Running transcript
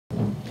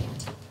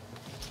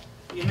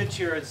The image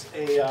here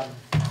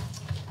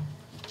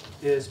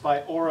is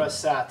by Aura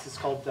Satz. It's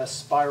called the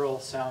Spiral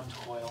Sound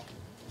Coil.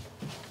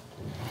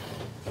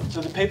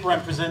 So the paper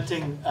I'm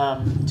presenting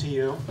to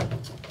you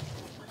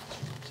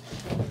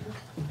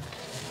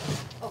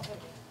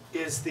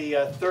is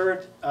the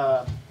third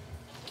of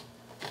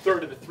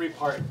a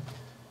three-part,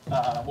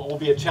 what will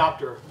be a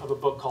chapter of a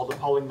book called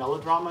Appalling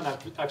Melodrama, and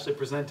I've actually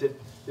presented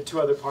the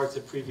two other parts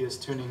at previous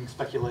tuning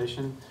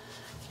speculation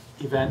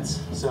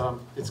events, so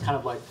it's kind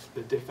of like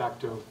the de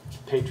facto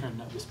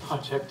patron of this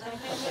project.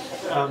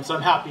 So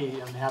I'm happy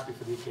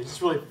for the occasion. It's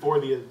really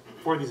for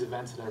these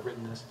events that I've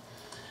written this.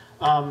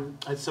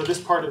 And so this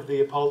part of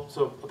the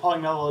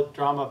Appalling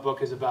Melodrama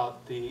book is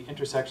about the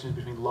intersections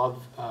between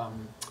love,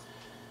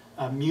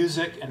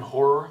 music, and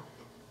horror,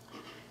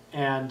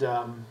 and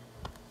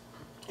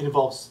it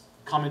involves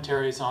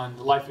commentaries on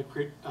the life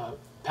of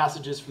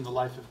passages from the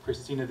life of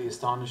Christina the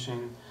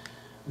Astonishing,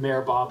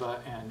 Meher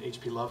Baba, and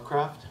H.P.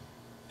 Lovecraft.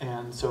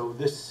 And so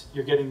this,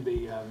 you're getting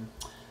the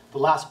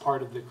last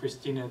part of the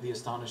Christina the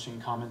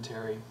Astonishing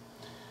commentary.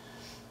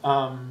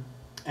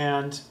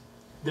 And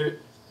there,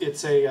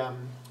 it's a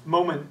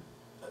moment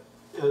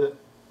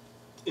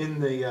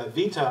in the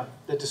Vita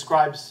that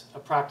describes a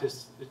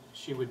practice that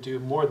she would do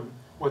more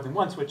than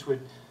once, which would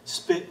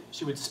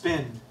she would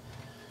spin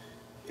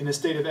in a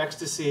state of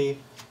ecstasy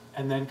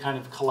and then kind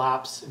of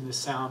collapse, and the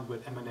sound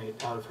would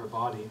emanate out of her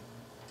body.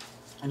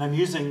 And I'm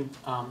using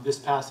this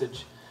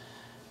passage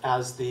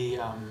as the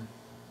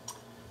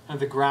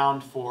the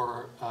ground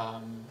for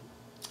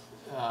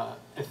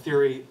a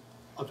theory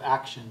of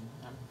action.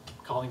 I'm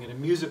calling it a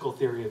musical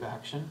theory of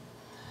action.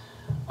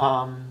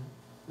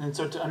 And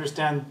so to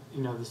understand,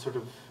 the sort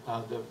of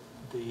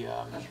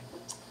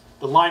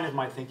the line of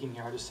my thinking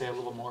here, I'll just say a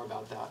little more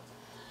about that.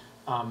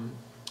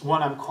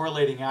 One, I'm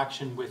correlating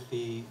action with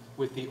the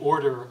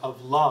order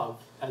of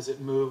love as it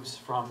moves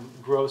from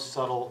gross,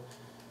 subtle,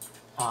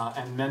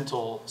 and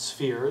mental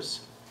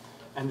spheres,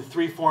 and the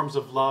three forms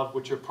of love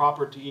which are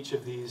proper to each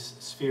of these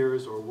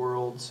spheres or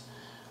worlds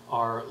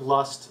are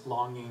lust,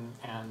 longing,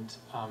 and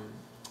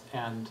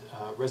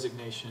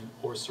resignation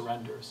or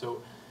surrender.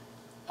 So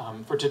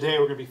for today,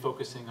 we're going to be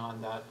focusing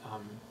on that,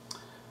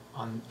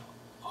 on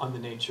the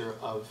nature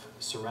of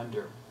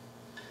surrender.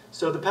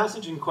 So the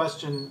passage in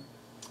question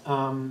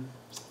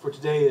for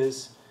today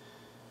is,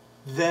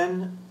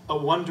 "Then a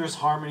wondrous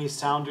harmony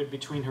sounded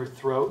between her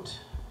throat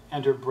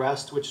and her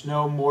breast, which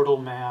no mortal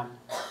man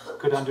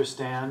could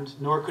understand,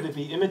 nor could it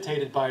be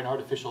imitated by an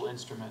artificial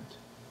instrument.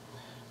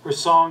 Her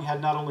song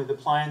had not only the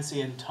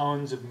pliancy and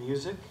tones of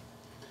music,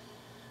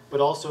 but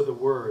also the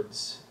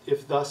words,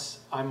 if thus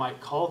I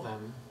might call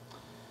them,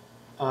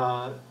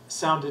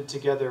 sounded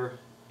together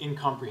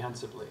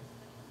incomprehensibly.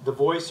 The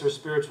voice or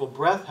spiritual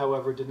breath,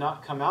 however, did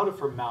not come out of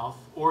her mouth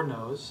or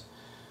nose,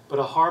 but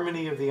a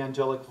harmony of the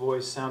angelic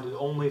voice sounded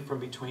only from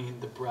between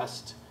the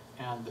breast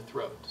and the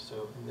throat."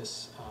 So in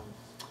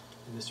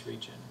this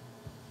region.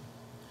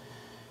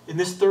 In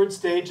this third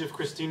stage of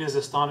Christina's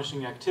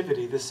astonishing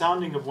activity, the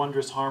sounding of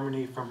wondrous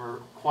harmony from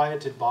her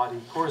quieted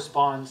body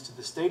corresponds to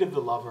the state of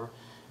the lover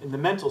in the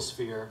mental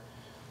sphere,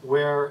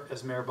 where,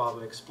 as Meher Baba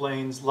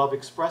explains, love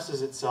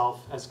expresses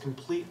itself as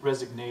complete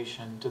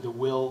resignation to the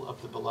will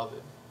of the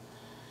beloved.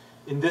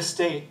 In this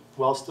state,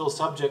 while still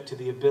subject to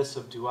the abyss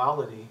of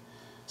duality,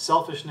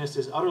 selfishness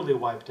is utterly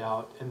wiped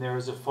out, and there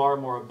is a far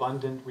more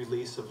abundant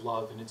release of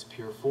love in its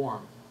pure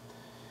form.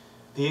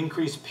 The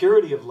increased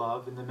purity of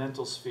love in the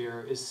mental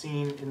sphere is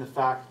seen in the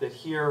fact that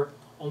here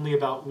only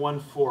about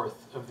 1/4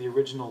 of the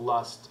original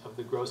lust of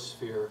the gross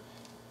sphere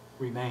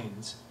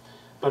remains,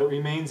 but it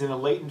remains in a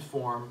latent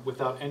form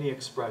without any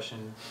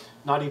expression,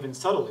 not even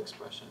subtle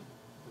expression.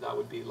 That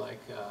would be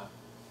like a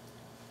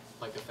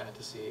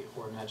fantasy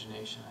or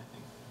imagination, I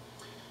think.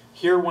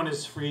 Here one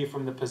is free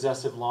from the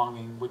possessive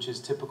longing, which is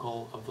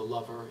typical of the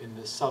lover in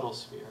this subtle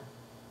sphere.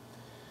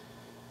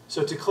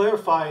 So to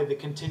clarify the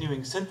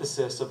continuing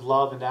synthesis of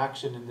love and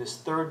action in this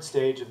third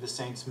stage of the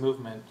saint's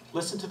movement,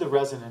 listen to the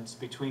resonance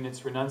between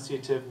its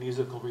renunciative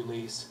musical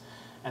release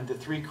and the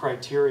three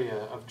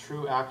criteria of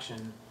true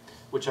action,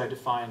 which I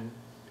defined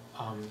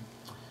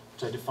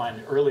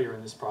earlier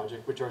in this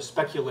project, which are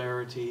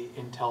specularity,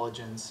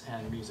 intelligence,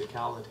 and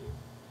musicality.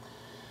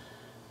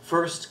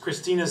 First,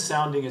 Christina's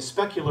sounding is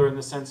specular in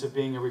the sense of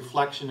being a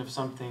reflection of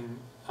something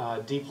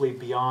deeply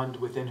beyond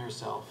within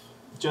herself,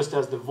 just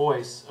as the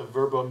voice, a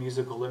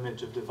verbo-musical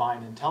image of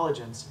divine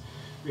intelligence,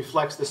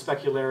 reflects the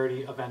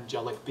specularity of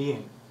angelic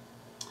being.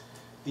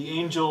 The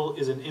angel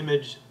is an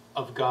image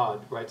of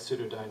God, writes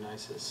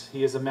Pseudo-Dionysius.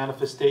 He is a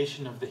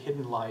manifestation of the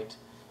hidden light.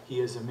 He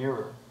is a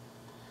mirror.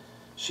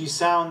 She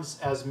sounds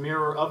as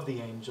mirror of the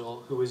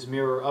angel, who is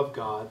mirror of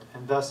God,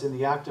 and thus in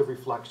the act of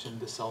reflection,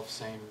 the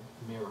self-same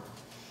mirror.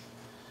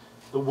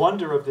 The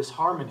wonder of this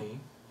harmony,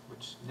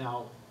 which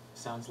now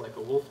sounds like a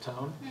wolf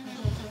tone,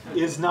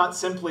 is not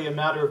simply a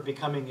matter of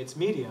becoming its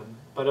medium,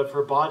 but of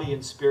her body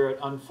and spirit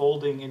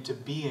unfolding into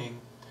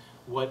being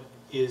what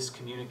is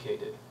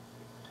communicated.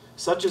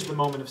 Such is the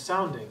moment of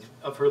sounding,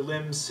 of her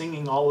limbs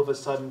singing all of a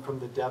sudden from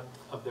the depth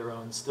of their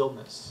own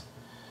stillness.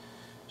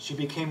 She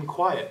became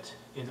quiet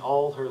in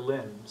all her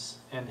limbs,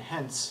 and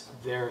hence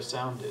there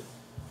sounded.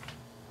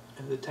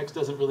 And the text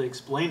doesn't really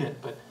explain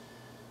it, but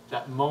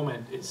that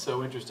moment is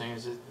so interesting.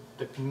 Is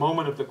the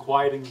moment of the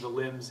quieting of the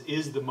limbs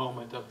is the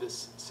moment of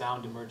this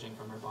sound emerging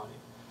from her body.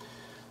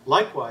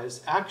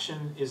 Likewise,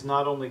 action is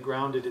not only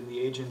grounded in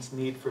the agent's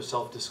need for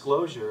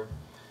self-disclosure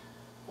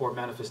or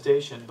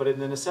manifestation, but in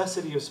the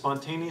necessity of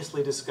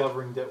spontaneously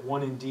discovering that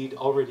one indeed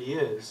already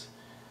is,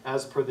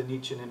 as per the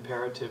Nietzschean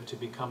imperative to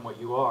become what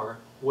you are,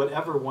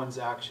 whatever one's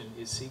action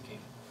is seeking.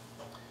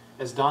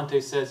 As Dante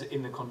says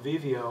in the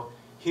Convivio,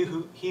 he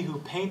who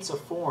paints a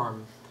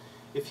form,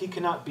 if he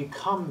cannot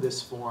become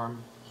this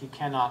form, he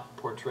cannot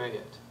portray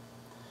it.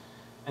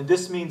 And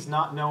this means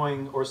not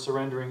knowing or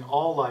surrendering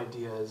all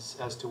ideas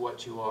as to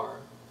what you are,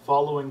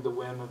 following the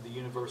whim of the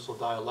universal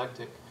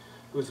dialectic,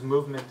 whose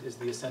movement is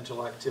the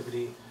essential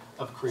activity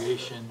of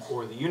creation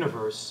or the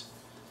universe,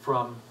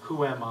 from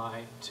who am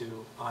I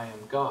to I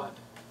am God.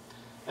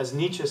 As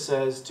Nietzsche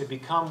says, to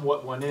become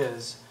what one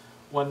is,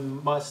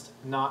 one must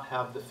not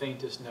have the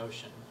faintest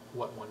notion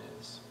what one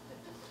is.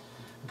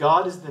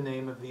 God is the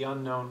name of the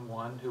unknown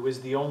one, who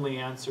is the only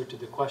answer to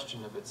the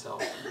question of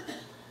itself.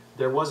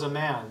 There was a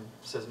man,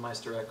 says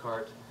Meister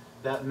Eckhart,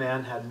 that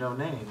man had no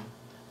name,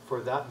 for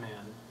that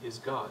man is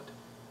God.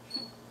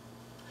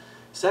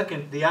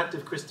 Second, the act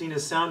of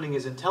Christina's sounding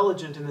is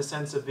intelligent in the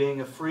sense of being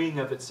a freeing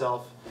of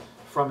itself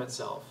from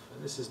itself.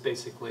 And this is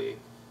basically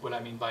what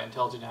I mean by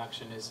intelligent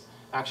action, is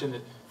action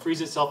that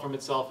frees itself from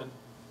itself and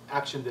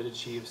action that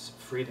achieves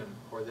freedom,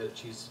 or that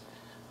achieves,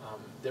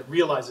 that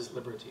realizes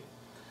liberty.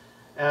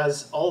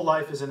 As all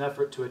life is an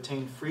effort to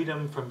attain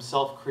freedom from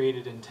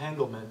self-created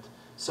entanglement,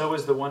 so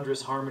is the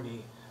wondrous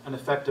harmony an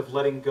effect of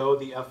letting go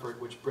the effort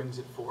which brings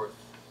it forth,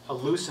 a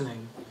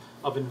loosening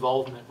of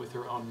involvement with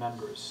her own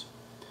members.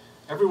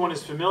 Everyone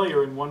is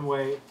familiar in one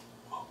way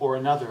or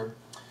another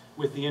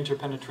with the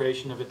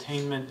interpenetration of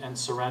attainment and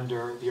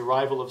surrender, the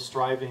arrival of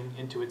striving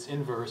into its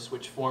inverse,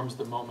 which forms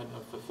the moment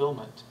of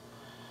fulfillment.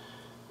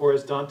 Or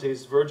as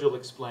Dante's Virgil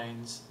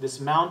explains, this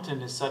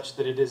mountain is such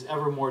that it is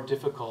ever more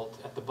difficult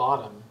at the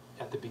bottom,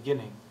 at the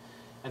beginning,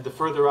 and the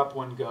further up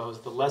one goes,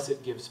 the less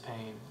it gives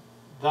pain.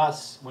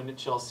 Thus, when it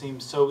shall seem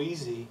so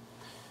easy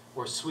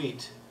or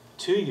sweet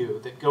to you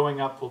that going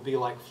up will be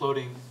like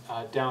floating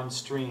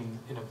downstream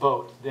in a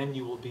boat, then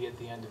you will be at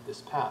the end of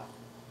this path.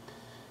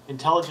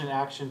 Intelligent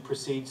action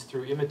proceeds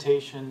through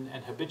imitation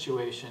and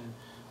habituation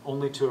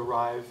only to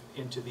arrive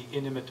into the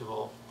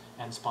inimitable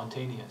and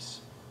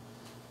spontaneous.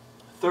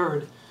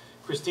 Third,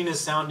 Christina's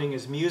sounding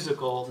is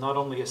musical not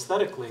only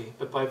aesthetically,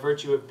 but by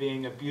virtue of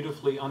being a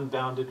beautifully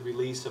unbounded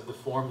release of the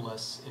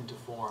formless into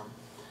form,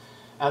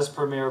 as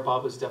per Meher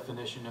Baba's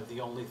definition of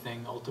the only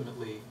thing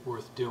ultimately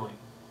worth doing.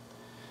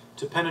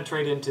 To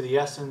penetrate into the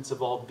essence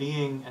of all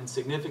being and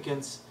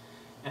significance,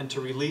 and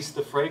to release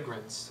the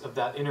fragrance of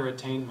that inner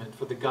attainment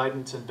for the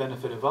guidance and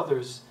benefit of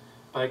others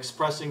by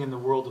expressing in the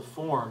world of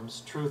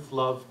forms truth,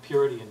 love,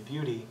 purity, and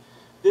beauty,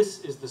 this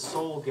is the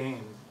sole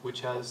game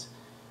which has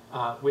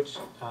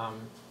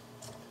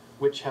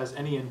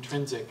any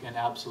intrinsic and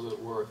absolute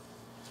worth.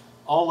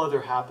 All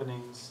other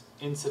happenings,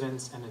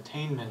 incidents, and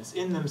attainments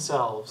in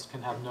themselves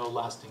can have no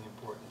lasting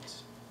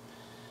importance.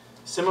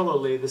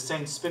 Similarly, the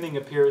saint's spinning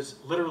appears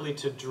literally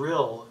to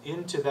drill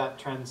into that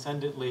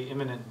transcendently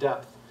immanent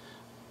depth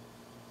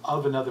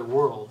of another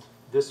world,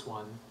 this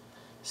one,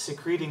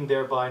 secreting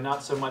thereby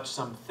not so much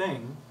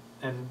something,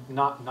 and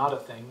not a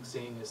thing,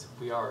 seeing as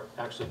we are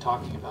actually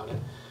talking about it,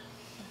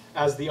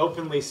 as the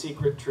openly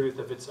secret truth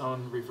of its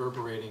own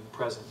reverberating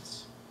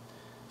presence.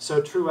 So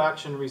true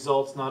action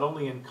results not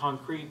only in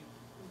concrete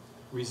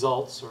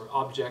results or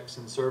objects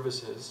and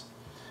services,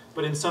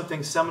 but in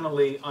something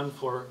seminally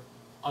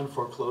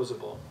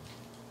unforeclosable.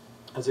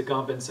 As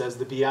Agamben says,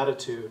 the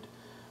beatitude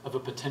of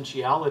a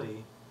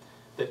potentiality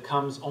that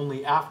comes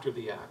only after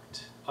the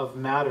act, of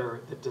matter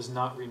that does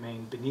not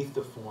remain beneath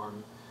the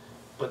form,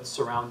 but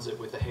surrounds it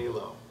with a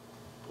halo,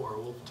 or a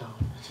wolf tone.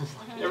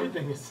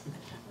 Everything is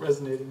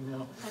resonating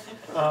now.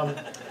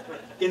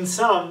 In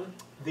sum,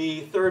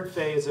 the third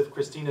phase of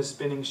Christina's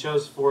spinning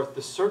shows forth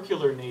the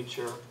circular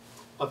nature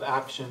of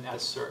action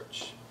as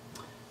search.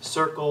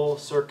 Circle,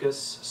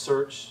 circus,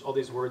 search, all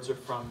these words are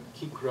from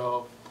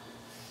kikro,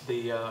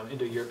 the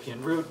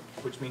Indo-European root,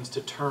 which means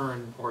to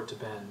turn or to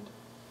bend.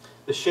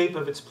 The shape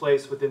of its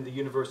place within the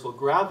universal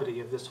gravity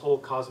of this whole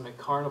cosmic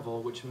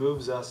carnival, which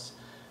moves us,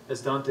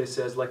 as Dante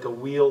says, like a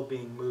wheel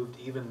being moved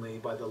evenly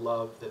by the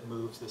love that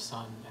moves the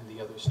sun and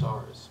the other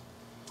stars.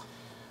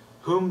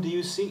 Whom do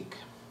you seek?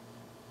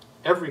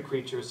 Every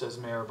creature, says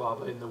Meher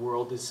Baba, in the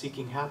world is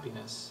seeking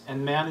happiness,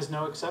 and man is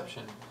no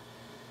exception.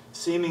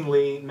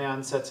 Seemingly,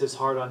 man sets his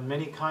heart on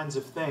many kinds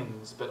of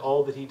things, but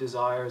all that he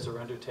desires or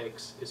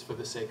undertakes is for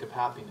the sake of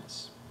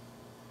happiness.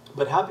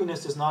 But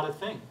happiness is not a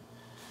thing.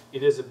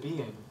 It is a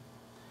being.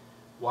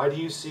 Why do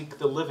you seek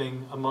the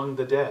living among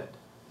the dead?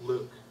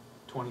 Luke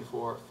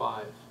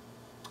 24:5.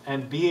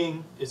 And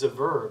being is a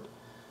verb,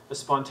 a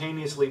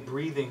spontaneously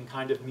breathing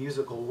kind of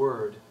musical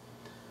word.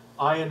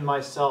 I and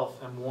myself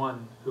am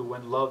one who,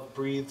 when love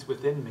breathes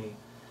within me,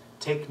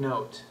 take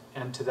note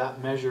and to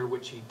that measure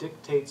which he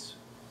dictates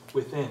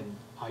within,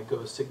 I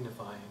go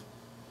signifying.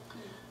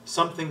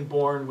 Something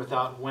born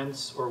without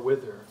whence or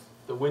whither,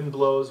 the wind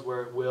blows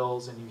where it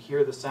wills, and you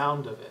hear the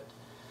sound of it,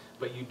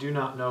 but you do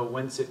not know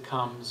whence it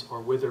comes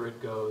or whither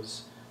it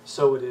goes.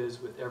 So it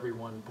is with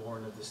everyone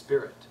born of the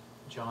Spirit.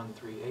 John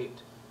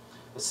 3:8.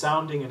 A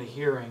sounding and a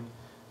hearing,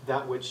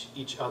 that which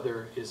each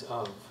other is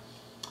of.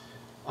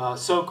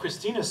 So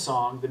Christina's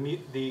song,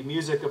 the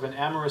music of an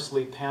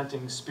amorously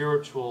panting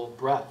spiritual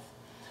breath,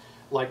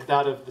 like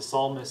that of the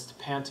psalmist's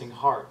panting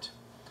heart.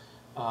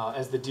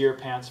 As the deer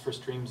pants for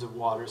streams of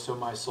water, so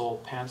my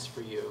soul pants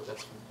for you.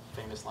 That's a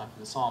famous line from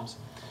the Psalms.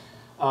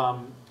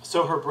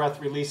 So her breath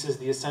releases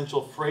the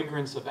essential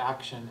fragrance of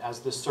action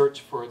as the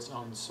search for its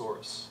own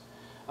source,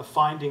 a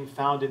finding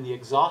found in the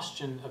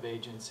exhaustion of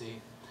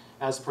agency,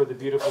 as per the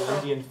beautiful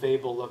Indian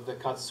fable of the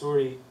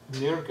Katsuri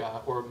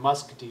Nirga, or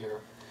musk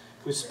deer,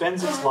 who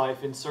spends its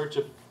life in search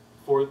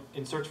for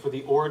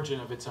the origin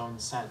of its own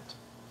scent.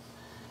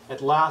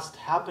 At last,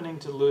 happening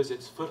to lose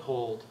its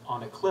foothold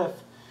on a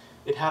cliff,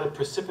 it had a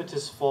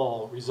precipitous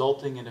fall,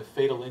 resulting in a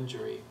fatal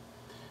injury.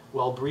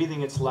 While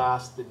breathing its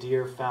last, the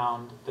deer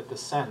found that the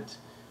scent,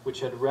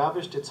 which had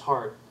ravished its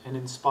heart and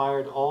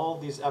inspired all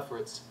these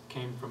efforts,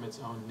 came from its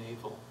own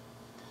navel.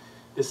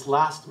 This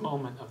last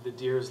moment of the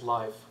deer's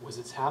life was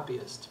its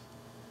happiest,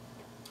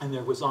 and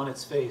there was on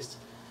its face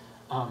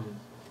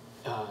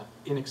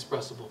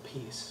inexpressible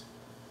peace.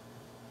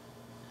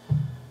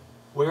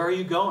 Where are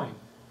you going?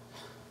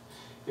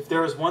 If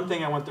there is one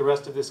thing I want the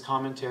rest of this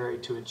commentary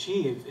to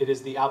achieve, it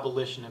is the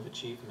abolition of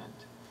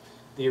achievement,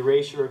 the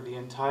erasure of the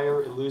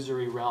entire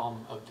illusory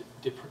realm of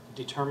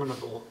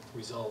determinable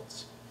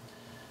results.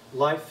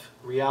 Life,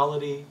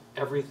 reality,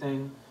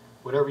 everything,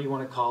 whatever you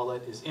want to call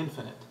it, is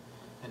infinite,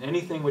 and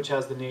anything which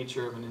has the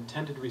nature of an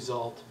intended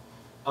result,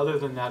 other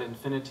than that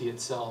infinity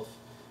itself,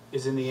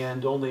 is in the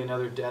end only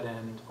another dead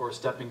end or a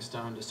stepping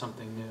stone to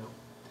something new.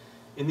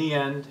 In the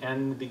end,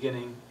 and in the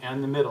beginning,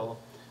 and the middle,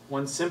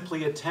 one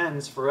simply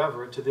attends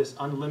forever to this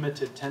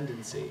unlimited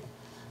tendency,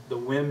 the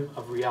whim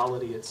of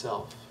reality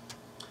itself.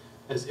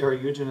 As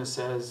Eriugena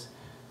says,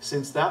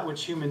 since that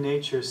which human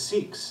nature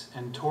seeks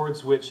and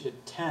towards which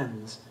it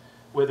tends,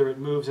 whether it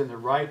moves in the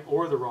right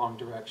or the wrong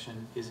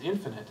direction, is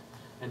infinite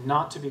and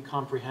not to be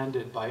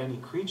comprehended by any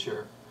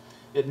creature,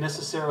 it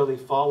necessarily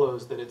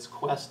follows that its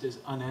quest is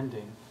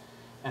unending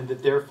and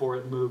that therefore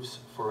it moves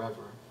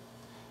forever.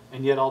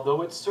 And yet,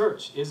 although its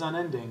search is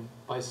unending,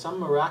 by some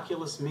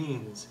miraculous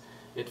means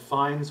it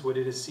finds what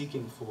it is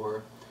seeking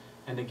for,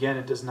 and again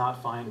it does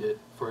not find it,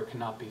 for it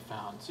cannot be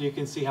found. So you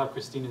can see how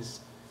Christina's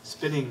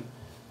spinning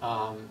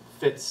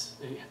fits,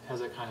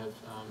 has a kind of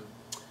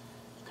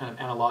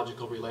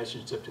analogical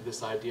relationship to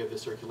this idea of the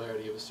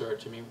circularity of a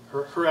search. I mean,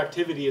 her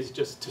activity is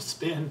just to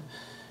spin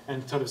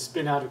and sort of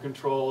spin out of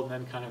control and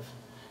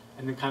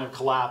then kind of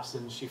collapse,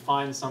 and she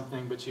finds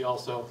something, but she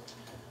also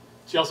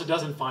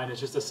doesn't find it.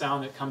 It's just a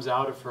sound that comes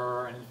out of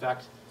her, and in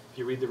fact, if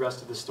you read the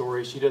rest of the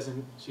story, she's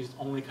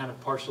only kind of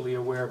partially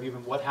aware of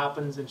even what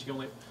happens, and she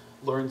only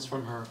learns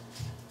from her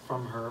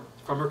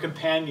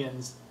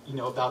companions,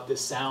 about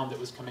this sound that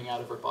was coming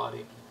out of her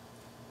body.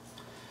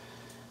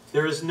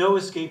 There is no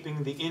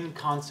escaping the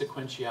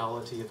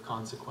inconsequentiality of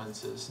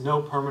consequences,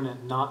 no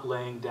permanent not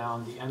laying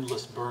down the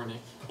endless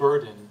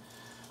burden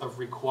of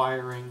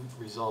requiring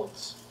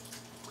results.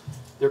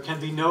 There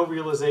can be no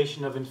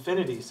realization of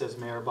infinity, says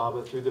Meher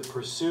Baba, through the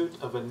pursuit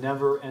of a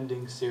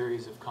never-ending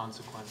series of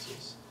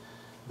consequences.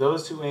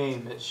 Those who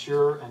aim at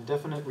sure and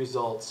definite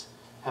results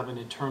have an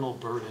eternal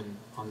burden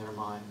on their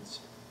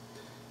minds.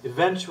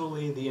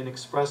 Eventually, the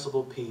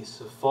inexpressible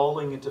peace of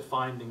falling into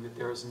finding that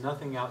there is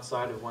nothing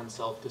outside of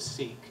oneself to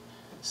seek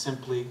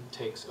simply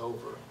takes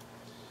over.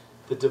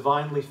 The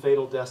divinely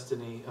fatal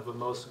destiny of a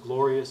most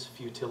glorious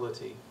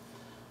futility,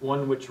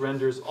 one which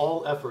renders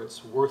all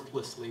efforts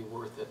worthlessly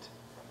worth it.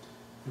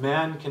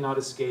 Man cannot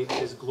escape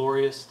his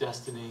glorious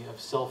destiny of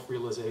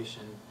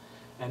self-realization,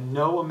 and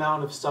no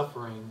amount of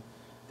suffering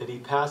that he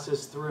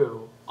passes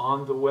through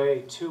on the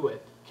way to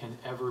it can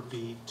ever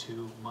be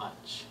too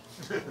much.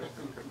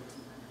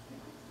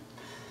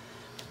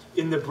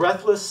 In the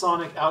breathless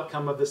sonic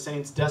outcome of the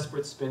saint's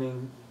desperate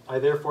spinning, I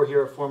therefore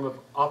hear a form of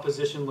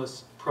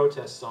oppositionless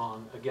protest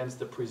song against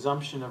the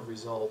presumption of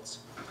results,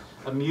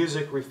 a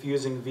music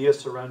refusing via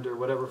surrender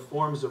whatever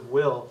forms of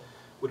will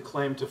would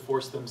claim to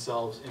force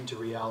themselves into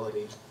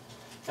reality.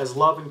 As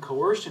love and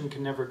coercion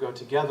can never go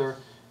together,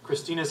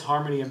 Christina's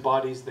harmony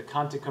embodies the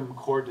canticum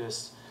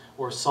cordis,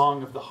 or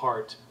song of the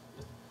heart,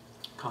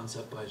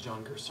 concept by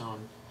Jean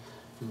Gerson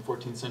from the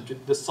 14th century,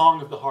 the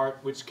song of the heart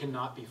which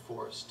cannot be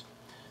forced,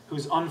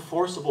 whose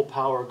unforceable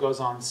power goes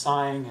on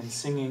sighing and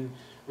singing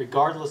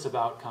regardless of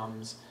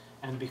outcomes,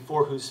 and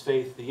before whose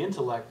faith the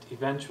intellect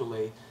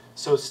eventually,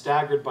 so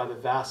staggered by the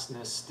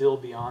vastness still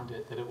beyond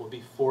it that it will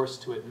be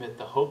forced to admit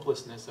the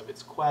hopelessness of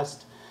its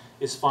quest,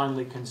 is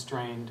finally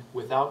constrained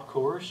without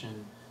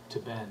coercion to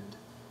bend.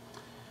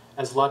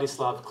 As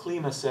Ladislav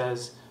Klima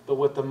says, but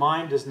what the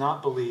mind does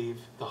not believe,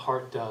 the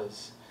heart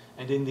does,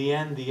 and in the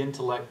end the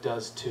intellect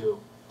does too.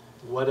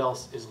 What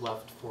else is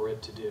left for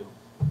it to do?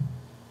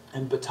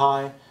 And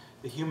Bataille,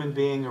 the human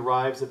being,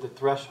 arrives at the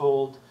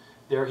threshold.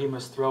 There he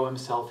must throw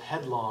himself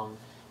headlong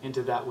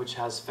into that which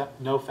has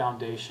no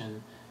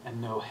foundation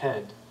and no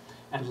head.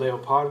 And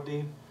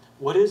Leopardi,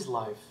 what is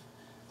life?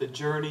 The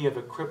journey of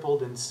a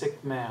crippled and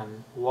sick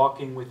man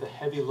walking with a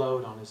heavy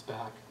load on his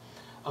back,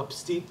 up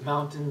steep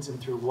mountains and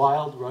through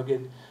wild,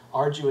 rugged,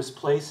 arduous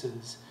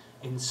places,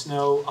 in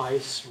snow,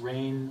 ice,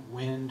 rain,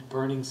 wind,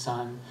 burning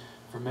sun,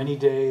 for many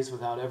days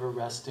without ever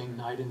resting,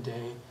 night and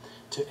day,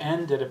 to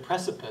end at a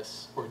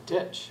precipice or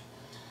ditch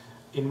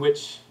in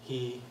which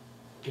he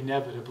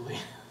inevitably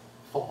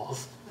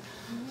falls.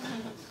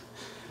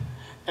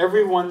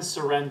 Everyone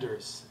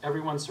surrenders.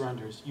 Everyone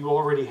surrenders. You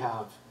already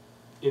have.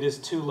 It is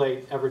too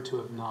late ever to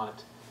have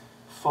not.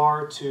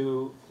 Far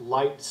too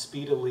light,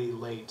 speedily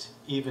late,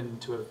 even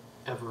to have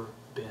ever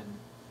been.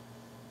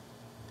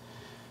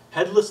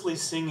 Headlessly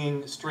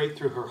singing straight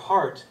through her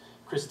heart,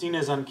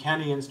 Christina's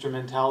uncanny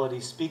instrumentality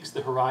speaks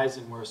the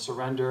horizon where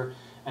surrender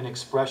and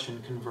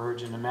expression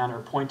converge in a manner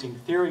pointing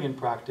theory and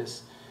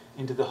practice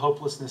into the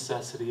hopeless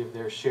necessity of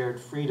their shared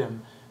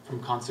freedom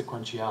from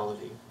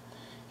consequentiality.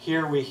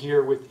 Here we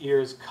hear with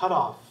ears cut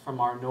off from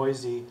our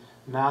noisy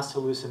mass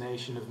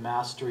hallucination of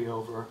mastery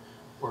over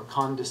or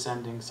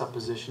condescending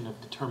supposition of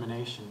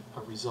determination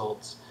of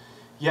results.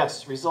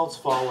 Yes, results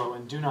follow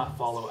and do not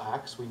follow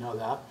acts, we know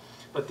that,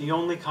 but the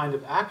only kind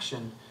of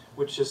action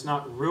which does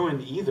not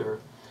ruin either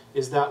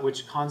is that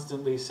which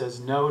constantly says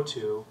no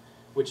to,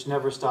 which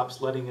never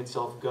stops letting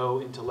itself go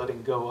into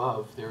letting go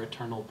of their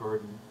eternal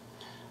burden.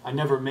 I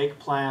never make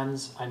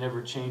plans, I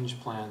never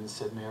change plans,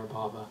 said Meher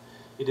Baba.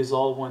 It is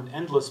all one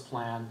endless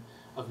plan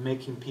of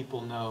making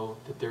people know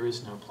that there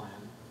is no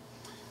plan.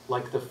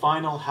 Like the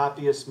final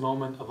happiest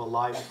moment of a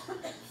life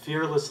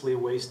fearlessly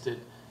wasted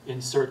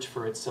in search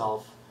for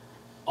itself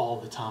all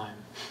the time.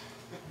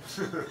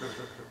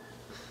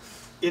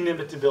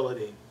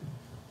 Inimitability.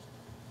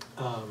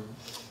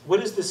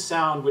 What is this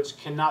sound which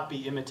cannot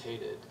be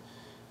imitated?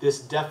 This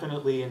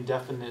definitely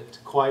indefinite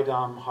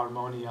quaedam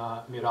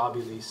harmonia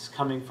mirabilis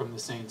coming from the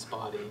saint's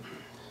body.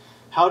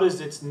 How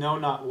does its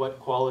know-not-what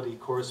quality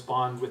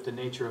correspond with the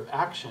nature of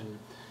action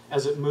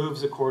as it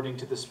moves according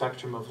to the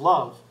spectrum of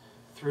love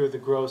through the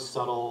gross,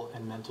 subtle,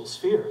 and mental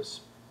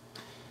spheres?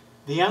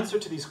 The answer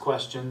to these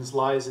questions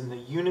lies in the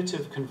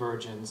unitive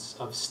convergence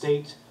of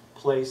state,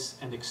 place,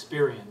 and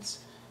experience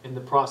in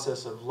the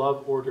process of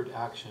love-ordered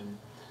action,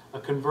 a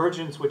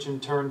convergence which in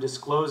turn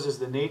discloses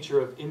the nature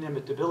of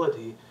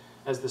inimitability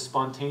as the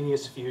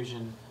spontaneous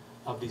fusion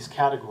of these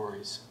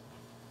categories.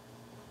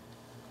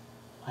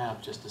 I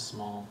have just a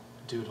small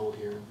doodle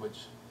here, which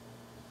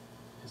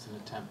is an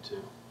attempt to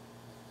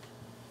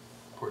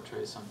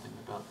portray something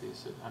about these.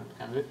 So I'm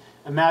kind of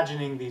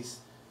imagining these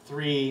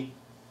three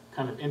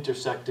kind of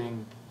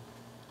intersecting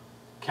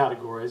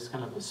categories,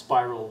 kind of a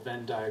spiral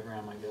Venn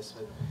diagram, I guess.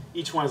 But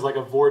each one is like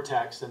a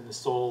vortex, and the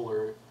soul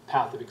or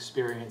path of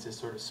experience is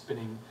sort of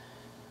spinning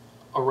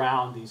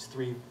around these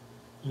three,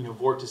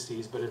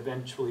 vortices, but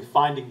eventually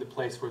finding the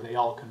place where they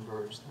all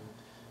converge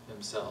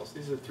themselves.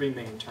 These are the three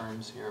main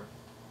terms here.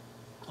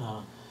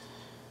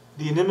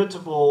 The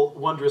inimitable,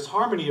 wondrous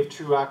harmony of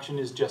true action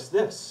is just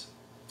this.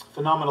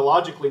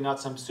 Phenomenologically, not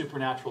some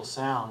supernatural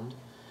sound,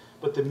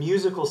 but the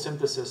musical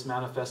synthesis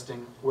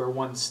manifesting where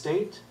one's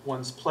state,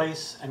 one's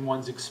place, and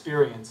one's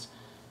experience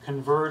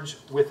converge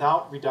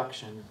without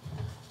reduction,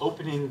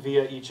 opening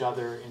via each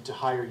other into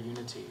higher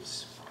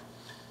unities.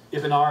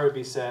 Ibn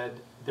Arabi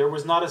said, "There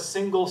was not a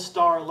single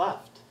star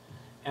left,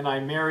 and I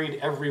married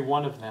every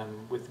one of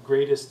them with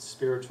greatest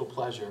spiritual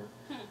pleasure.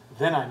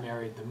 Then I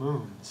married the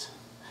moons."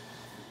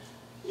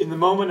 In the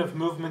moment of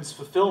movement's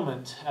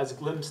fulfillment, as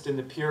glimpsed in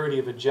the purity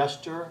of a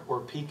gesture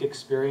or peak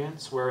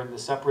experience, wherein the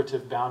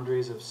separative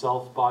boundaries of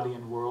self, body,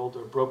 and world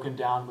are broken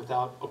down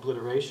without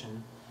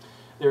obliteration,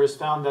 there is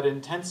found that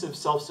intensive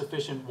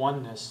self-sufficient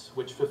oneness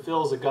which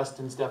fulfills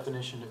Augustine's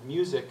definition of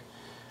music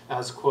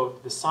as,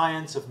 quote, the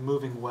science of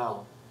moving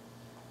well,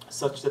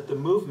 such that the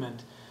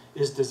movement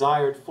is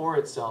desired for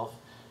itself,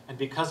 and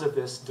because of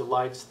this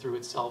delights through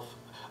itself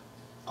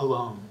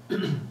alone.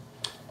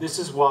 This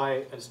is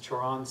why, as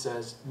Choran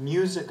says,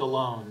 music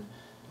alone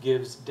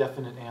gives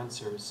definite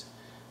answers,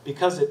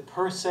 because it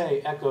per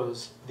se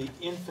echoes the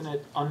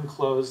infinite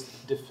unclosed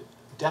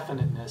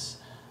definiteness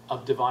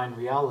of divine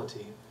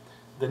reality,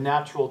 the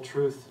natural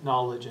truth,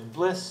 knowledge, and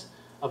bliss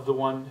of the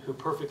one who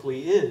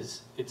perfectly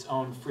is its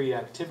own free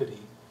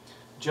activity,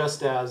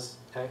 just as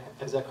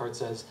Eckhart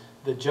says,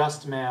 the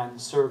just man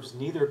serves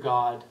neither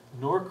God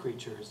nor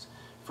creatures,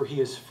 for he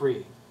is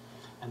free.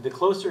 And the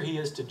closer he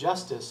is to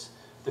justice,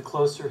 the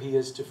closer he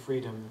is to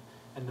freedom,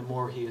 and the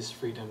more he is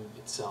freedom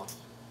itself.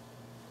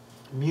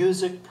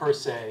 Music per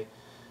se,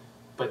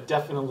 but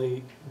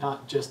definitely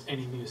not just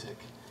any music.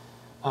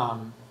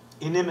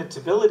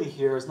 Inimitability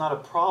here is not a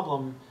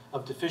problem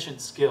of deficient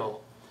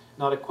skill,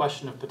 not a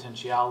question of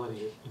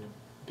potentiality,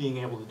 being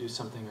able to do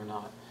something or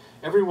not.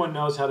 Everyone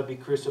knows how to be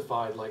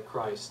crucified like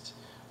Christ,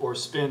 or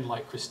spin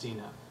like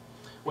Christina.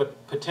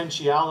 What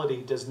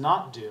potentiality does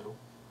not do,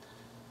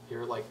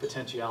 here like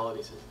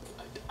potentiality says,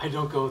 I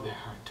don't go there,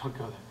 don't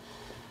go there.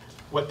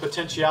 What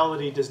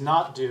potentiality does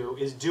not do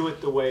is do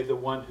it the way the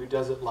one who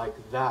does it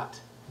like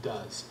that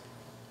does,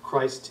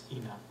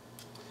 Christina.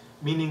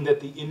 Meaning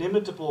that the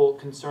inimitable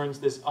concerns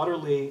this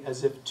utterly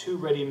as if too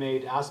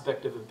ready-made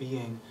aspect of a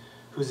being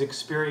whose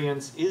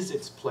experience is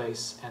its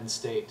place and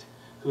state,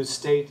 whose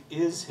state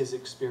is his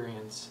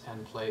experience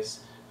and place,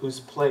 whose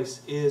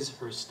place is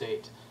her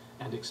state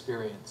and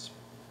experience.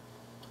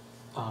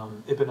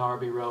 Ibn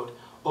Arabi wrote,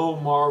 "O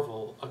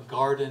marvel, a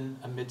garden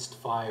amidst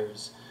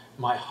fires,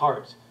 my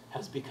heart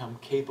has become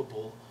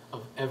capable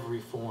of every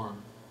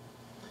form."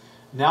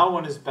 Now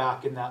one is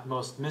back in that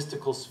most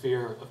mystical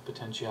sphere of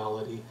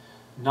potentiality,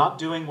 not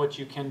doing what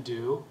you can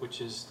do,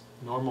 which is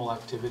normal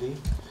activity,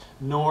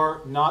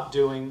 nor not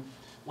doing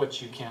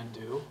what you can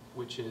do,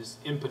 which is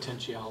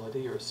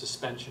impotentiality or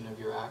suspension of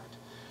your act,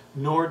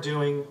 nor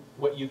doing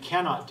what you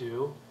cannot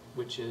do,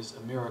 which is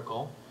a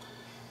miracle,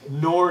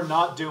 nor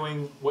not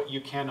doing what you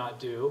cannot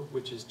do,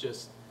 which is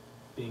just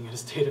being in a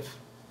state of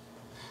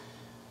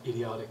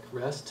idiotic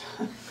rest.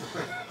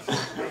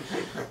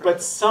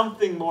 But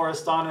something more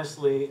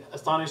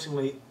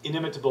astonishingly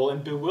inimitable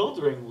and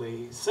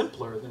bewilderingly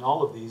simpler than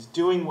all of these,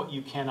 doing what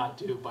you cannot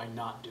do by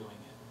not doing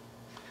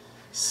it.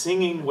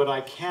 Singing what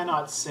I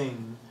cannot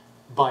sing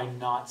by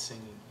not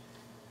singing it.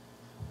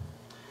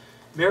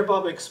 Meher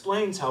Baba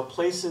explains how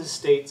places,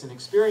 states, and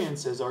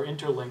experiences are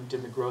interlinked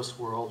in the gross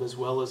world as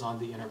well as on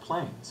the inner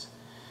planes.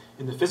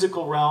 In the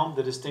physical realm,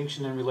 the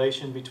distinction and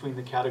relation between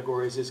the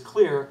categories is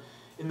clear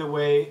in the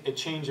way a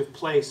change of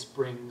place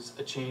brings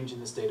a change in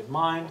the state of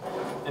mind,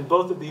 and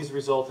both of these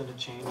result in a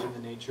change in the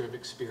nature of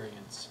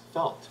experience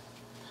felt.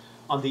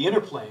 On the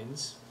inner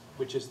planes,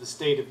 which is the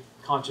state of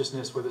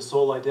consciousness where the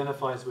soul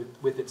identifies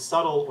with its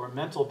subtle or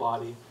mental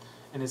body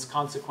and is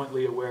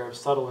consequently aware of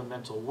subtle and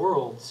mental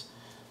worlds,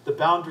 the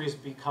boundaries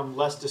become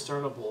less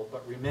discernible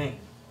but remain,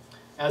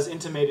 as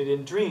intimated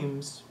in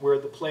dreams, where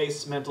the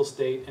place, mental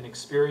state, and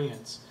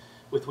experience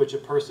with which a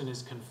person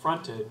is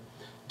confronted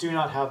do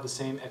not have the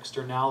same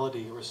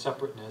externality or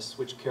separateness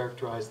which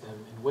characterize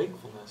them in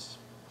wakefulness.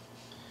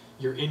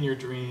 You're in your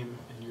dream,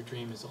 and your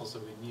dream is also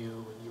in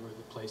you, and you are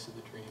the place of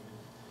the dream,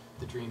 and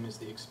the dream is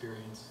the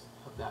experience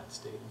of that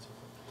state, and so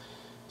forth.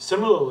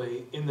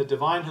 Similarly, in the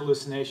divine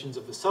hallucinations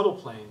of the subtle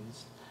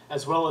planes,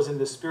 as well as in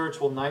the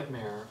spiritual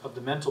nightmare of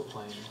the mental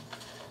plane,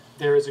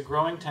 there is a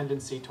growing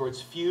tendency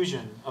towards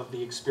fusion of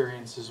the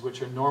experiences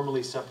which are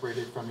normally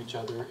separated from each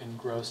other in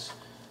gross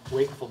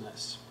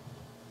wakefulness.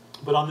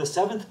 But on the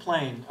seventh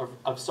plane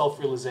of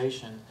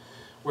self-realization,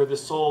 where the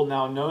soul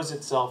now knows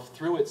itself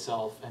through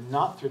itself and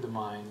not through the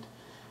mind,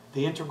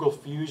 the integral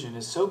fusion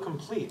is so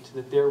complete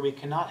that there we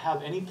cannot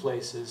have any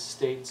places,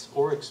 states,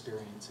 or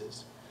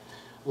experiences.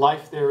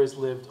 Life there is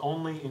lived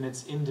only in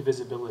its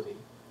indivisibility.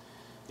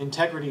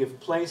 Integrity of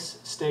place,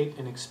 state,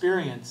 and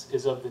experience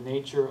is of the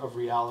nature of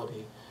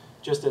reality,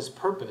 just as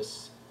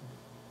purpose,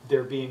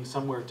 there being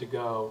somewhere to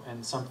go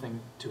and something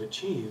to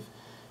achieve,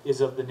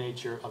 is of the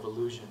nature of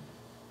illusion.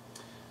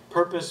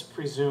 Purpose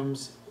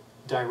presumes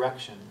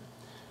direction,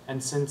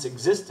 and since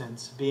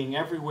existence, being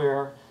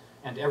everywhere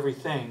and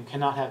everything,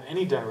 cannot have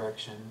any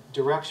direction,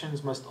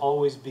 directions must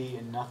always be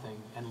in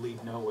nothing and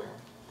lead nowhere.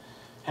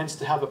 Hence,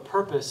 to have a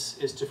purpose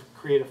is to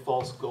create a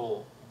false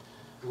goal.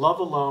 Love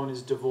alone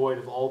is devoid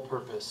of all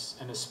purpose,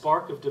 and a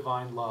spark of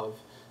divine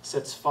love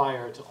sets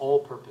fire to all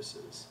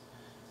purposes.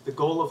 The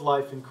goal of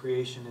life in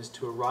creation is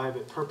to arrive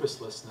at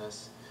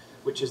purposelessness,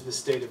 which is the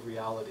state of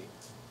reality.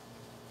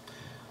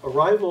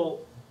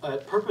 Arrival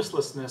at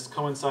purposelessness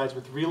coincides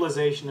with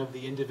realization of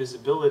the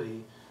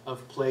indivisibility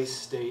of place,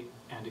 state,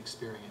 and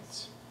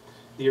experience.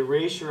 The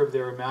erasure of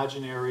their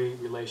imaginary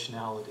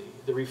relationality,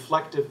 the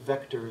reflective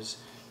vectors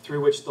through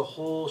which the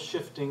whole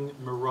shifting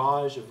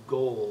mirage of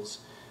goals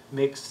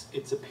makes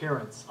its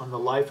appearance on the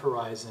life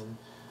horizon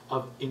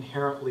of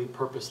inherently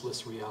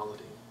purposeless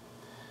reality.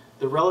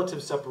 The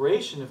relative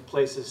separation of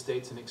places,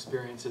 states, and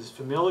experiences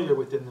familiar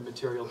within the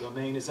material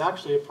domain is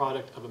actually a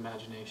product of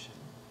imagination.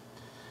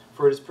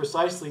 For it is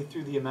precisely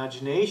through the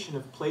imagination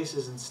of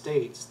places and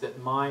states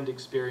that mind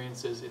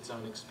experiences its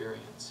own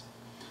experience.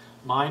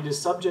 Mind is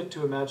subject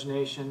to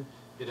imagination.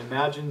 It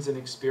imagines and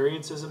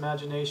experiences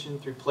imagination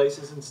through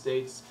places and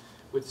states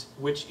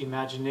which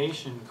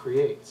imagination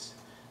creates.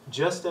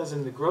 Just as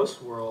in the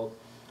gross world,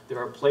 there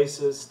are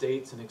places,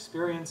 states, and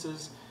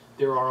experiences,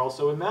 there are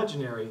also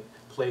imaginary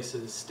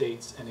places,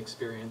 states, and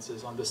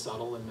experiences on the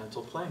subtle and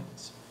mental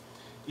planes.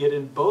 Yet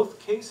in both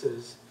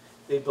cases,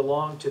 they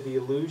belong to the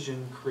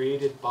illusion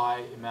created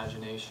by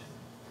imagination.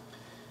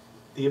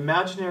 The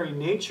imaginary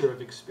nature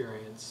of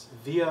experience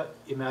via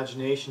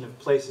imagination of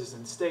places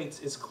and states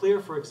is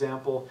clear, for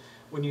example,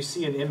 when you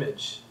see an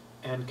image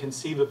and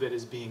conceive of it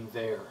as being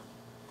there,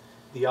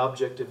 the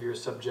object of your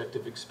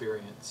subjective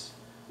experience,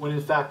 when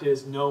in fact it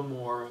is no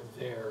more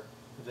there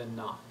than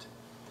not.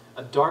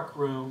 A dark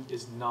room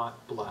is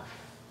not black,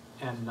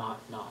 and not,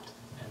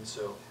 and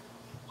so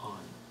on.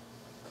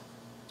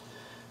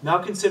 Now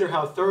consider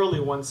how thoroughly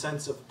one's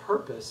sense of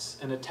purpose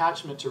and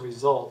attachment to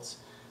results,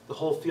 the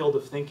whole field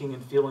of thinking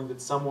and feeling that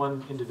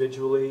someone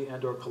individually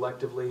and or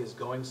collectively is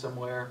going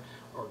somewhere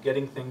or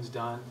getting things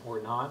done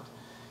or not,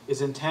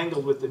 is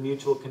entangled with the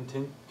mutual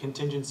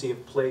contingency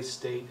of place,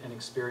 state, and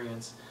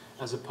experience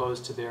as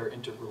opposed to their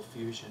integral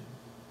fusion.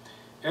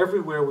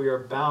 Everywhere we are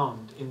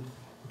bound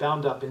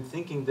up in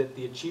thinking that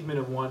the achievement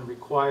of one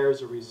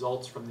requires or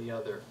results from the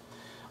other,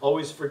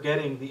 always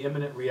forgetting the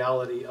immanent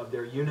reality of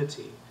their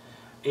unity,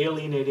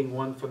 alienating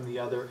one from the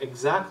other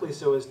exactly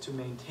so as to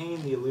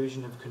maintain the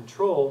illusion of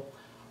control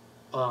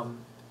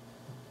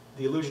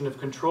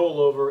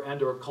over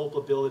and or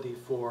culpability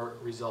for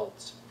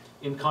results.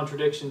 In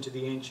contradiction to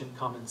the ancient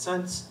common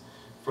sense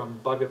from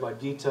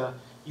Bhagavad Gita,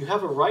 you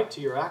have a right to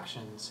your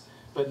actions,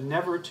 but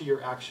never to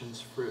your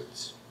actions'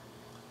 fruits.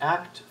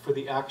 Act for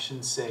the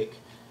action's sake,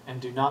 and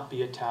do not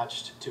be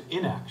attached to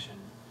inaction.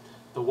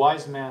 The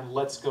wise man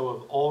lets go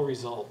of all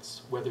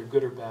results, whether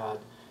good or bad,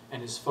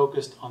 and is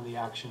focused on the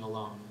action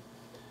alone.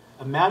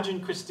 Imagine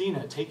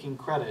Christina taking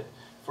credit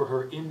for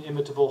her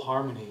inimitable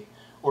harmony,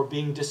 or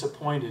being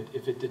disappointed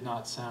if it did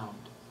not sound.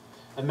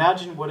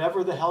 Imagine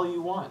whatever the hell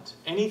you want,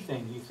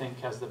 anything you think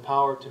has the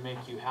power to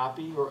make you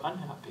happy or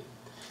unhappy.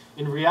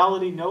 In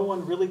reality, no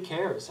one really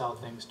cares how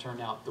things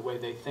turn out the way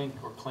they think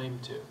or claim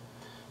to.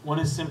 One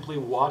is simply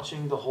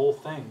watching the whole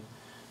thing,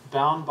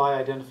 bound by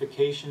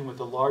identification with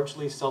a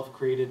largely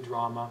self-created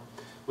drama,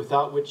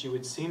 without which you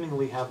would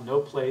seemingly have no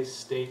place,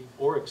 state,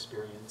 or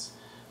experience,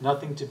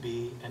 nothing to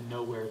be and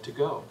nowhere to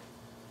go.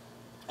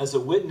 As a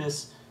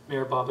witness,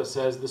 Meher Baba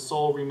says, the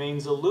soul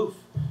remains aloof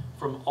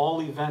from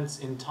all events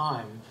in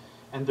time,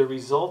 and the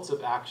results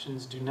of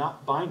actions do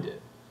not bind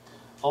it.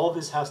 All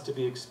this has to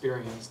be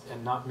experienced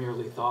and not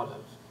merely thought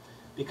of,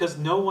 because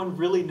no one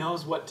really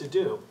knows what to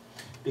do,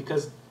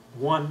 because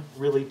one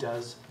really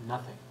does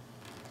nothing.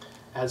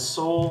 As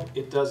soul,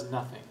 it does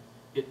nothing.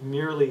 It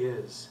merely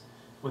is.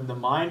 When the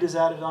mind is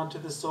added onto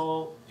the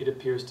soul, it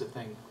appears to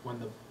think. When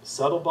the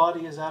subtle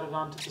body is added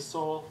onto the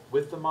soul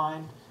with the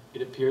mind,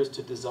 it appears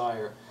to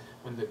desire.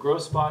 When the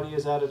gross body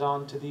is added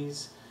on to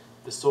these,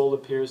 the soul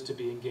appears to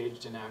be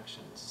engaged in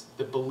actions.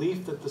 The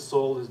belief that the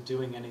soul is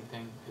doing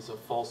anything is a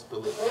false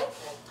belief.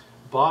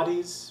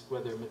 Bodies,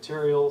 whether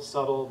material,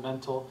 subtle,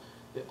 mental,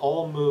 they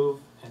all move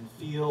and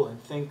feel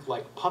and think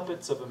like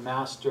puppets of a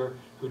master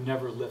who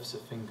never lifts a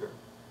finger.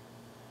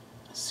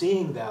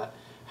 Seeing that,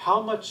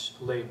 how much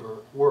labor,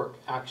 work,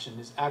 action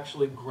is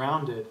actually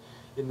grounded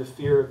in the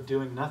fear of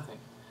doing nothing,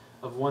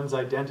 of one's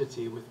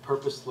identity with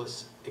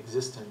purposeless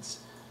existence,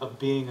 of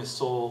being a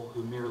soul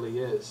who merely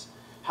is.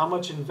 How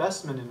much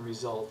investment in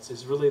results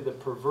is really the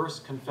perverse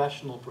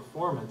confessional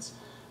performance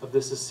of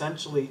this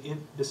essential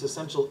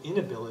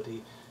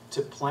inability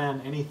to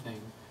plan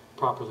anything,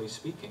 properly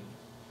speaking.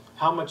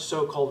 How much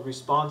so-called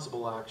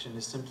responsible action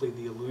is simply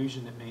the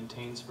illusion it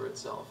maintains for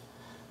itself.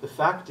 The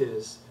fact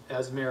is,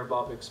 as Meher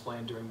Baba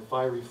explained during the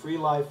Fiery Free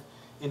Life,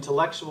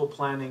 intellectual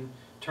planning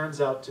turns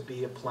out to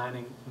be a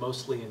planning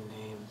mostly in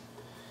name,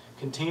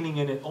 containing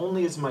in it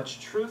only as much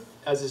truth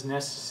as is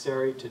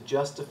necessary to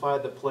justify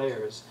the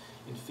players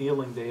in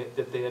feeling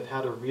that they have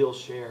had a real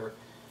share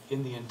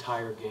in the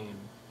entire game.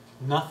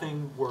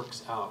 Nothing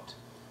works out.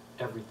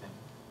 Everything.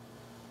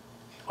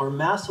 Our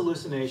mass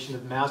hallucination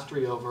of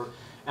mastery over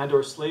and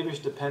or slavish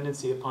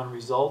dependency upon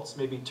results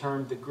may be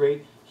termed the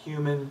great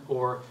human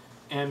or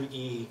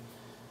ME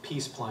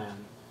peace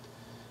plan.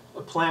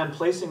 A plan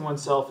placing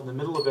oneself in the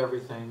middle of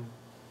everything,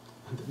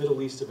 in the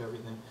middle east of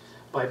everything,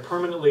 by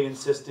permanently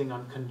insisting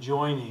on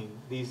conjoining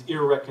these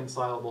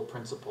irreconcilable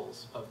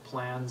principles of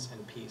plans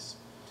and peace,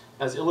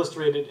 as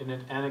illustrated in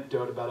an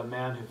anecdote about a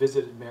man who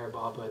visited Meher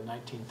Baba in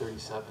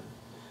 1937.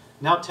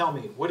 Now tell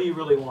me, what do you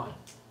really want?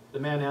 The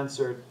man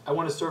answered, I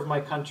want to serve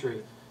my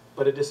country,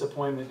 but a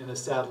disappointment and a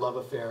sad love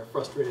affair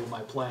frustrated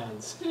my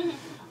plans.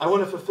 I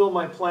want to fulfill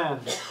my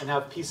plans and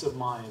have peace of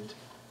mind.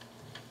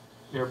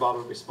 Meher Baba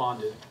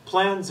responded,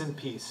 plans and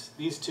peace,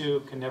 these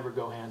two can never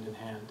go hand in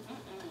hand.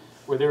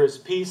 Where there is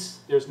peace,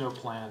 there's no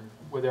plan.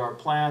 Where there are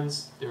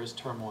plans, there is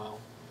turmoil.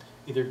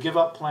 Either give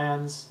up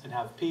plans and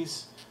have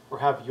peace, or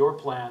have your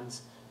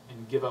plans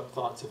and give up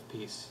thoughts of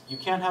peace. You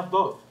can't have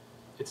both.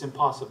 It's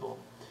impossible.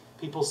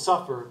 People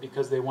suffer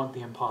because they want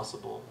the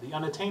impossible, the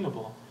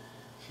unattainable.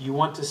 You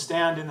want to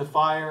stand in the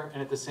fire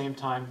and at the same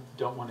time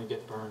don't want to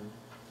get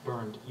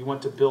burned. You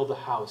want to build a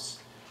house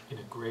in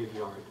a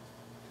graveyard.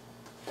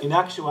 In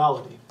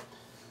actuality,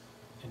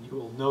 and you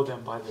will know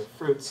them by their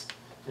fruits,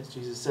 as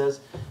Jesus says,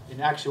 in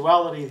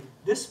actuality,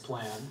 this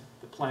plan,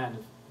 the plan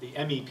of the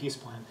ME peace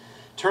plan,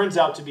 turns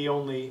out to be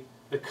only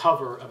the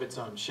cover of its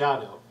own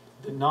shadow,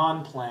 the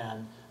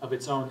non-plan of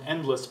its own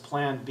endless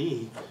plan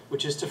B,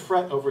 which is to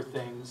fret over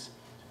things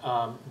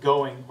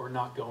going or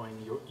not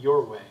going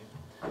your way.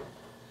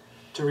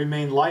 To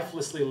remain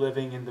lifelessly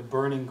living in the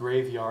burning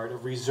graveyard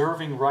of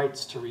reserving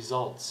rights to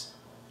results.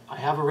 I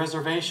have a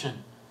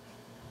reservation.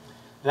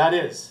 That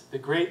is, the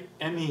great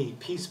ME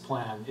peace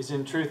plan is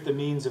in truth the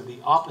means of the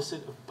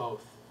opposite of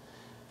both.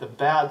 The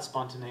bad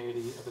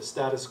spontaneity of a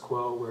status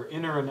quo where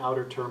inner and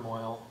outer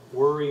turmoil,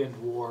 worry and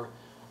war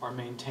are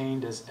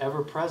maintained as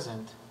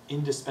ever-present,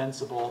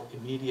 indispensable,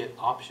 immediate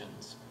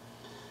options.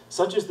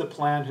 Such is the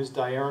plan whose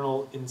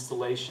diurnal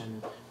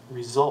installation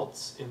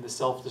results in the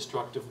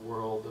self-destructive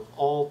world of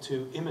all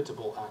too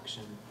imitable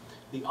action,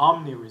 the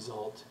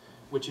omni-result,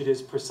 which it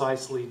is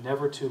precisely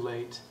never too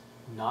late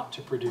not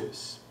to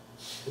produce.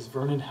 As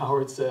Vernon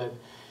Howard said,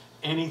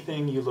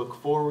 anything you look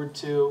forward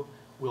to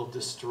will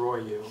destroy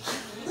you,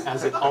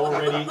 as it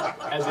already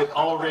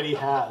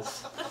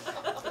has.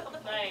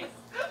 Nice.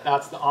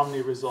 That's the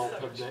omni-result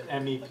of the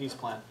ME peace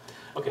plan.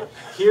 Okay,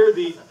 here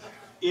the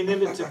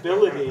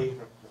inimitability,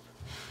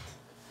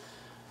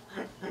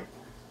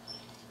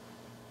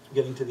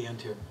 getting to the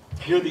end here.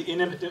 Here the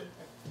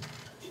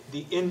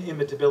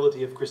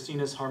inimitability of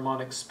Christina's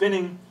harmonic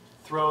spinning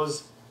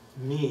throws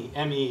me,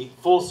 ME,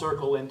 full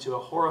circle into a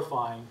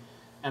horrifying,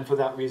 and for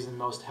that reason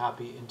most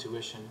happy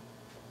intuition.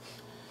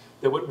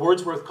 That what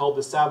Wordsworth called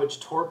the savage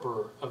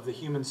torpor of the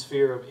human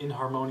sphere of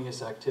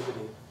inharmonious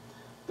activity,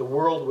 the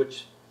world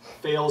which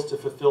fails to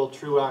fulfill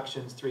true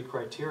action's three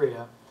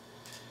criteria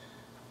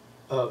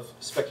of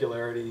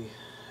specularity,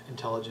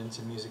 intelligence,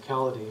 and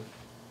musicality,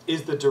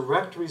 is the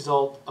direct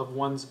result of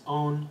one's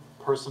own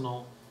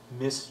personal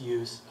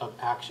misuse of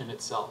action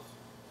itself.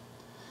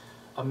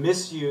 A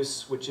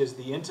misuse which is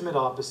the intimate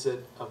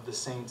opposite of the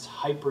saint's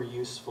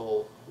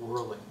hyper-useful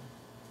whirling.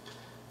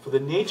 For the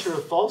nature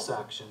of false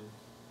action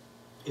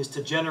is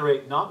to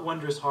generate not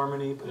wondrous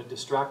harmony, but a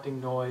distracting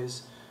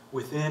noise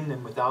within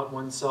and without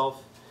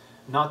oneself,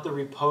 not the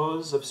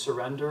repose of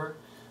surrender,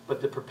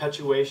 but the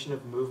perpetuation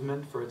of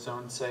movement for its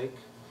own sake,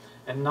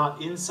 and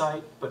not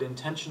insight, but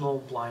intentional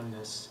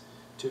blindness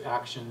to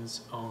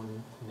action's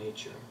own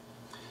nature.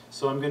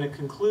 So I'm going to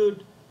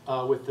conclude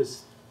with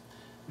this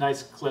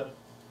nice clip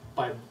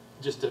by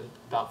just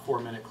about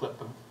 4-minute clip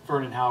of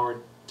Vernon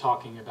Howard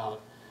talking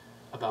about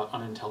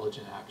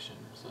unintelligent action.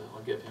 So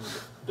I'll give him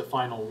the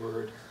final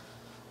word.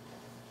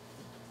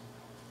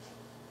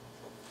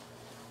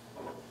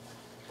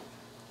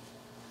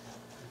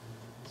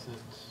 Is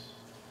it?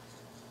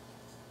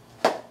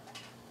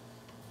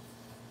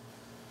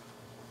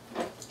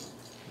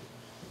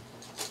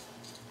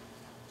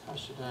 How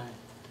should I?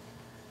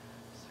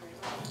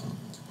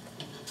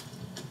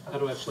 How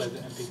do I play the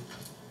MP?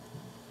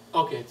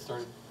 Okay, it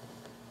started.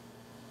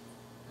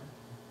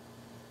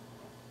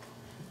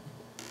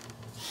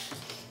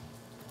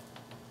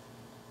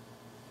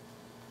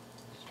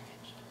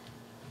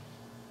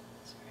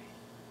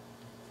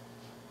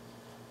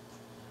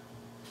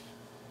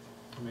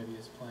 Or maybe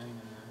it's playing and then...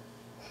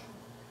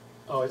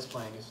 Oh, it's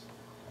playing.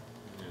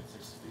 Yeah, it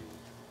seems to be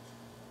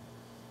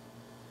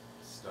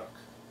stuck.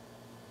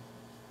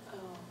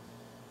 Oh.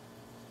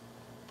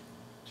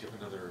 Do you have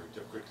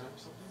QuickTime or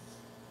something?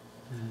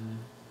 Mm.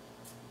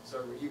 So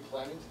were you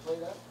planning to play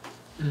that?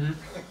 Mm-hmm.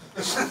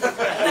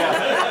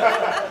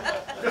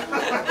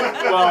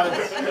 Yeah. Well,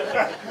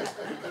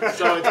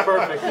 so it's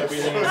perfect that we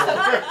didn't.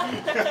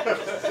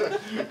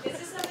 Is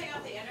this something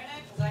off the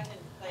internet? Because I can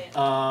play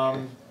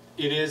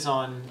it. It is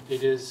on.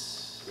 It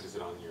is. But is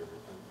it on your?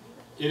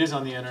 It is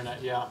on the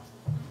internet. Yeah.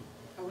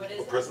 Or what is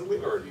it? Presently,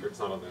 or it's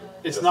not on the?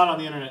 It's not on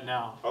the internet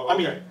now. Oh, I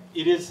okay. mean,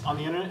 it is on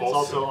the internet. It's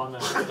also on the.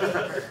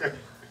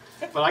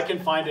 But I can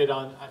find it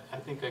on. I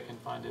think I can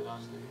find it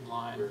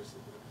online.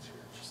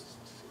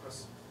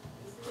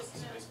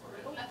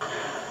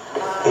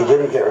 He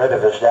didn't get rid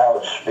of his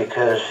doubts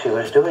because he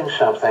was doing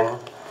something.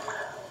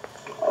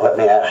 Let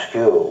me ask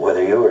you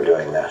whether you were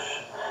doing this.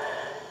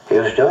 He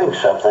was doing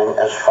something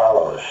as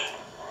follows.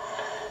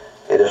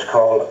 It is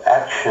called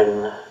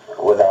action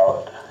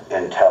without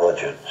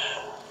intelligence.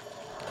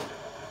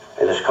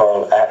 It is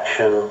called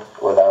action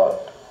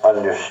without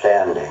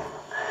understanding.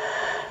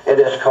 It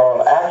is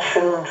called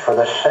action for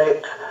the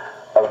sake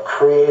of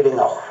creating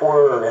a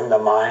whir in the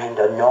mind,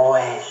 a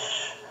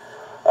noise,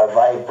 a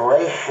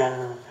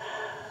vibration,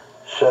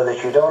 so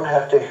that you don't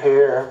have to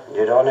hear,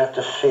 you don't have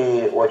to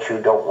see what you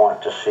don't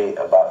want to see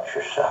about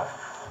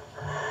yourself.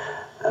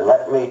 And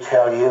let me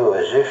tell you,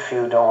 as if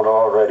you don't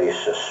already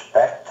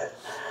suspect it,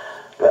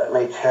 let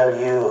me tell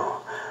you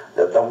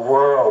that the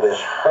world is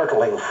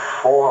hurtling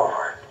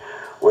forward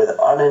with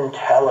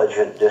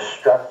unintelligent,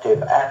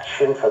 destructive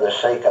action for the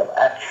sake of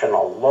action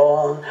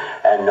alone,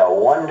 and no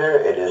wonder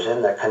it is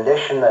in the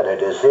condition that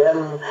it is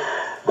in.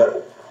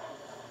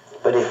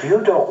 But if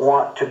you don't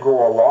want to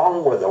go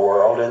along with the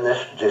world in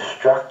this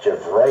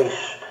destructive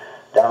race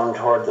down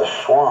toward the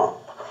swamp,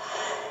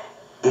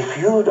 if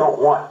you don't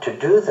want to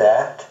do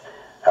that,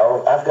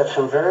 I've got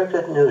some very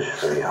good news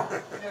for you.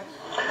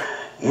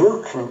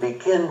 You can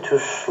begin to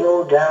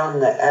slow down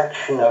the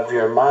action of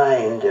your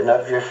mind and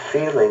of your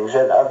feelings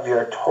and of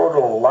your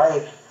total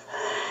life.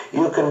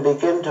 You can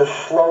begin to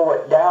slow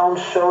it down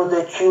so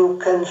that you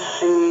can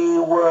see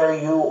where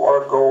you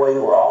are going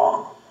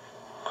wrong.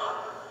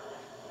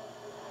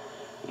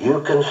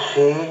 You can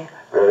see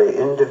very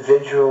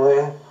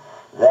individually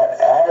that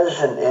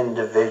as an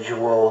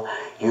individual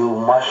you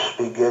must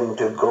begin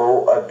to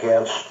go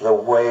against the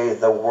way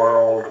the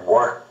world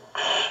works.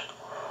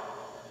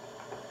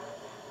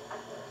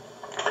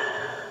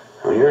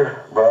 When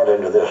you're brought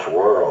into this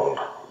world,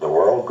 the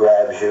world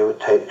grabs you,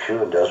 takes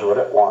you, and does what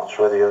it wants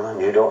with you, and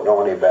you don't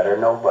know any better.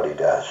 Nobody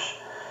does.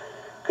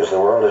 Because the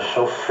world is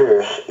so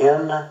fierce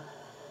in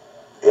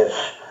its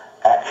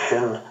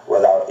action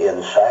without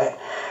insight.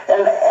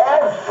 And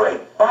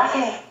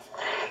everybody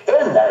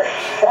in their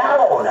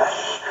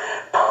shallowness,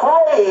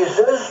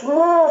 praises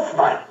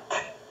movement.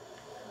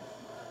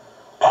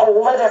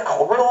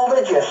 Political,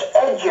 religious,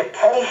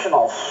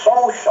 educational,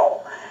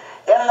 social.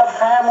 In the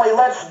family,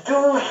 let's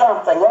do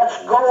something.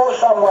 Let's go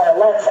somewhere.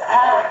 Let's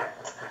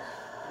act.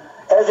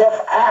 As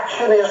if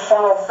action is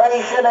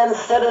salvation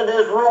instead it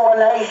is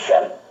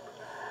ruination.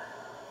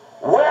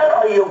 Where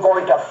are you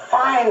going to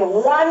find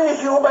one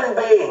human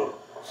being?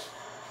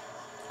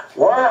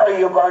 Where are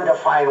you going to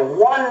find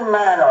one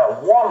man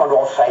or woman who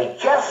will say,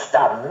 just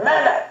a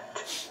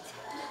minute?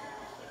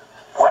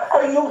 What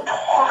are you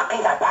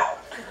talking about?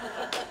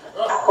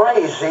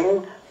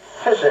 Praising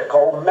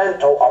physical,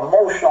 mental,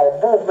 emotional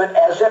movement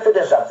as if it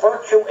is a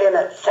virtue in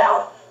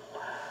itself.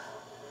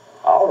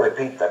 I'll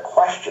repeat the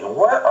question.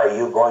 Where are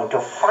you going to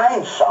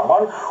find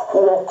someone who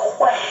will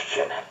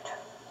question it?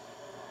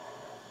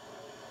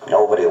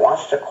 Nobody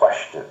wants to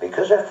question it,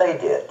 because if they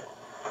did,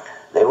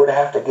 they would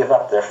have to give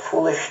up their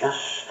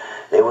foolishness.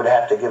 They would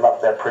have to give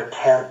up their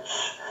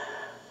pretense.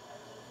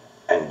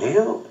 And do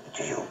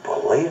you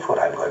believe what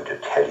I'm going to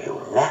tell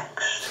you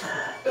next?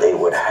 They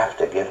would have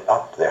to give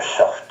up their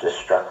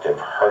self-destructive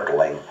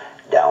hurtling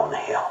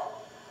downhill.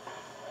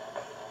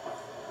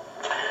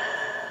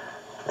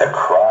 The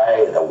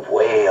cry, the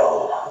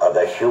wail of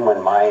the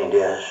human mind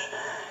is,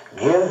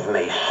 give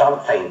me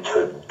something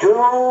to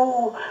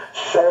do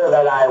so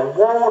that I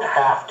won't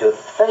have to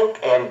think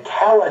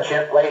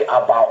intelligently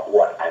about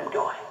what I'm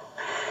doing.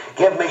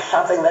 Give me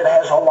something that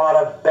has a lot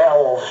of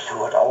bells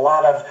to it, a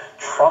lot of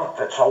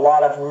trumpets, a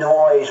lot of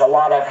noise, a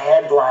lot of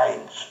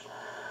headlines,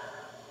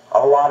 a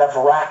lot of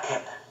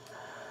racket.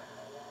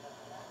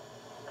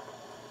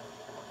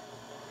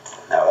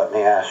 Now let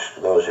me ask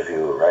those of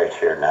you right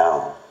here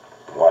now,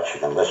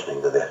 watching and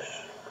listening to this,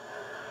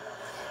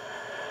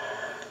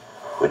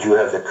 would you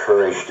have the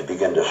courage to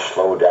begin to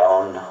slow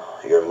down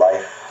your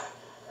life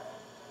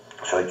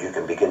so that you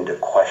can begin to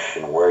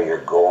question where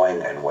you're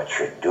going and what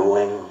you're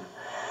doing,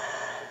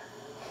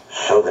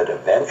 so that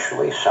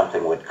eventually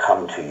something would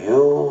come to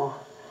you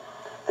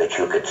that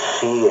you could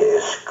see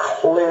as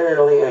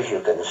clearly as you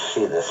can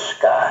see the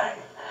sky,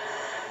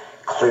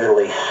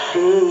 clearly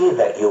see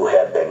that you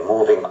have been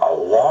moving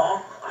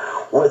along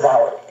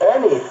without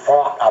any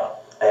thought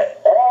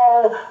at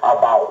all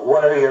about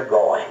where you're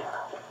going?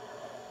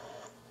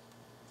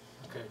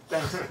 Okay,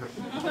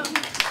 thanks.